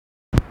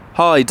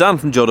Hi, Dan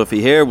from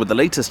Duffy here with the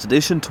latest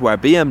addition to our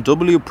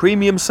BMW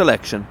premium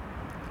selection.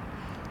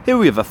 Here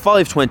we have a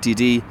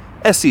 520D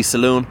SE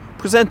Saloon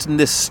presented in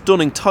this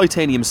stunning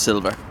titanium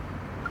silver.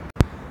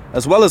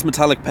 As well as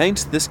metallic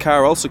paint, this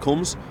car also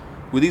comes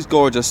with these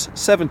gorgeous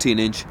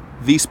 17-inch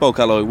V-spoke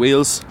alloy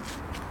wheels,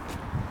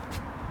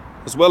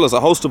 as well as a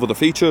host of other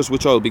features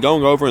which I will be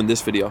going over in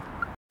this video.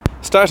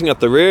 Starting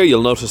at the rear,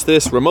 you'll notice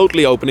this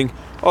remotely opening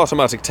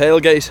automatic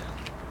tailgate,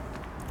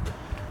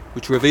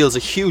 which reveals a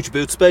huge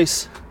boot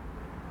space.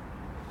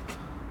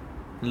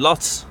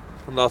 Lots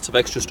and lots of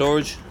extra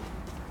storage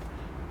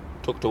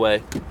tucked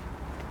away.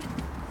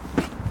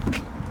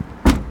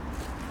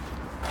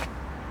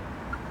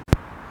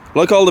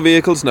 Like all the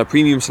vehicles in our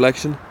premium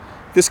selection,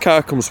 this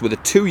car comes with a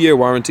 2-year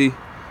warranty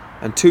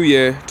and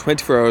 2-year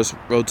 24 hours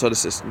roadside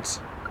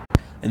assistance.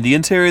 In the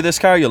interior of this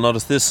car, you'll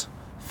notice this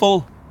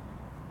full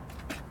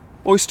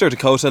Oyster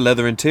Dakota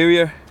leather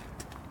interior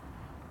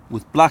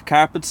with black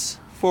carpets,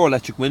 4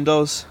 electric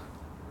windows,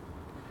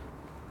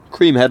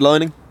 cream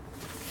headlining,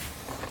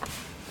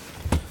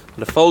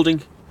 and a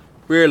folding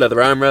rear leather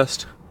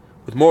armrest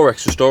with more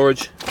extra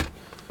storage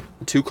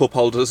and 2 cup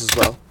holders as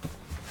well.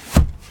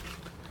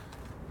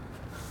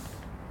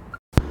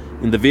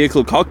 In the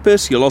vehicle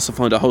cockpit, you'll also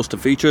find a host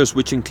of features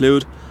which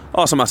include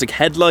automatic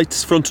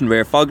headlights, front and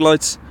rear fog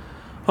lights,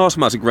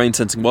 automatic rain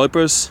sensing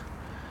wipers,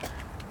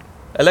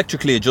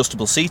 electrically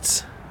adjustable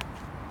seats,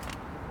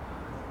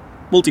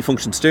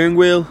 multifunction steering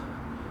wheel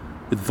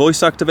with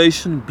voice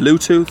activation,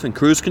 Bluetooth and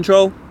cruise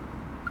control.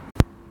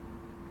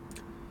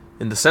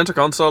 In the centre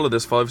console of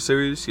this 5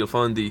 Series, you'll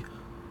find the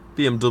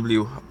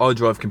BMW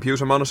iDrive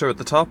computer monitor at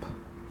the top,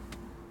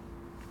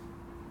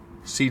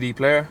 CD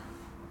player,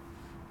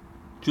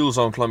 dual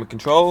zone climate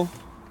control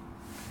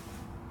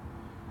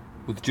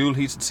with dual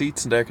heated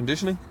seats and air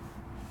conditioning,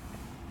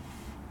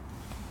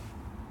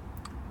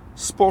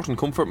 sport and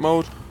comfort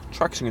mode,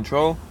 traction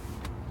control,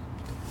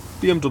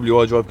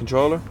 BMW iDrive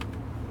controller,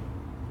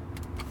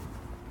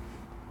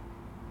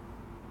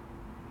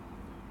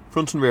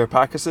 front and rear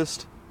park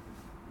assist,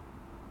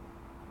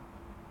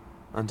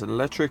 and an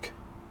electric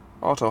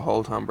auto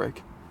hold handbrake.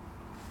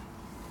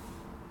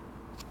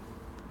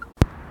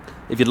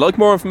 If you'd like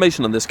more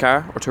information on this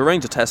car or to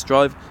arrange a test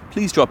drive,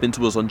 please drop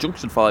into us on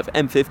Junction 5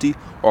 M50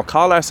 or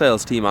call our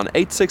sales team on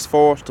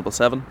 864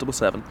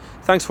 7777.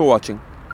 Thanks for watching.